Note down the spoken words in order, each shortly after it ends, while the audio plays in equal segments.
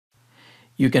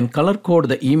You can color code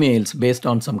the emails based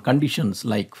on some conditions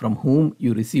like from whom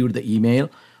you received the email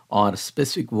or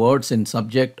specific words in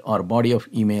subject or body of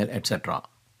email, etc.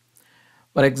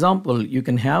 For example, you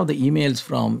can have the emails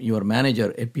from your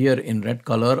manager appear in red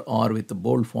color or with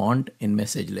bold font in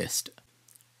message list.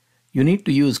 You need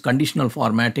to use conditional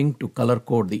formatting to color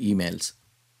code the emails.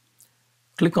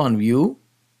 Click on View.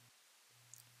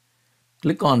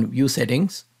 Click on View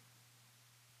Settings.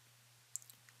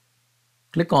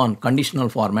 Click on Conditional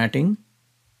Formatting.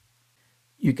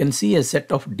 You can see a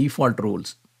set of default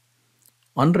rules.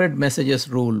 Unread messages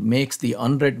rule makes the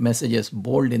unread messages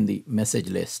bold in the message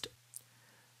list.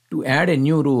 To add a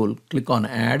new rule, click on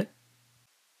Add.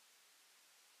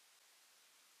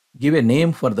 Give a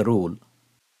name for the rule.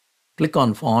 Click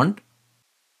on Font.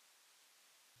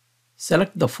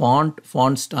 Select the font,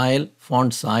 font style,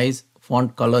 font size,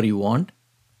 font color you want.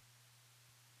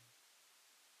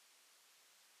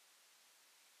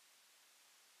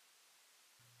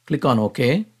 Click on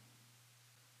OK.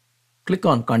 Click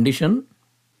on Condition.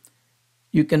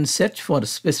 You can search for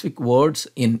specific words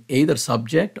in either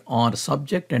subject or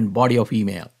subject and body of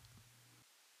email.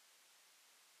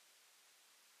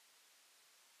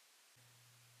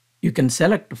 You can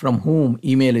select from whom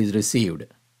email is received.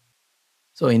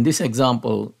 So in this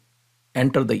example,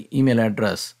 enter the email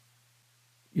address.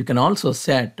 You can also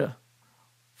set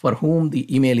for whom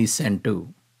the email is sent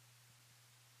to.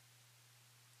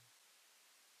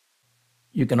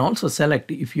 You can also select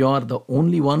if you are the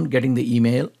only one getting the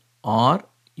email or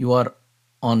you are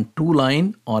on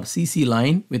to-line or CC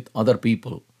line with other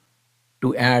people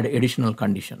to add additional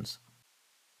conditions.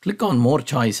 Click on More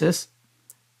Choices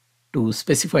to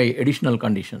specify additional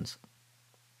conditions.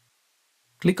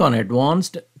 Click on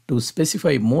Advanced to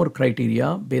specify more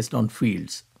criteria based on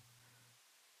fields.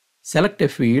 Select a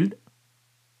field.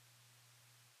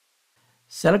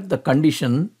 Select the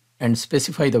condition and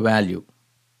specify the value.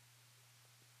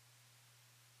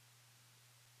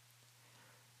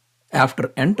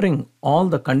 After entering all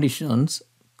the conditions,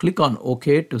 click on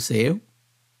OK to save.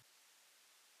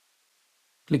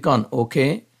 Click on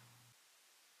OK.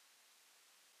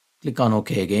 Click on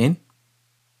OK again.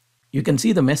 You can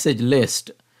see the message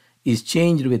list is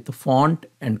changed with the font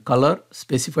and color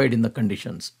specified in the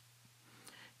conditions.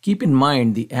 Keep in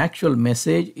mind the actual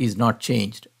message is not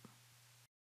changed.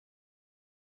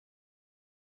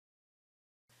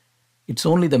 It's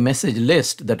only the message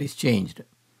list that is changed.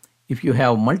 If you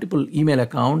have multiple email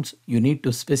accounts, you need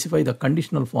to specify the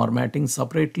conditional formatting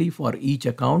separately for each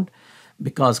account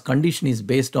because condition is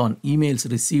based on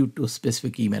emails received to a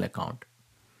specific email account.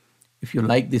 If you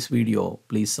like this video,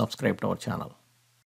 please subscribe to our channel.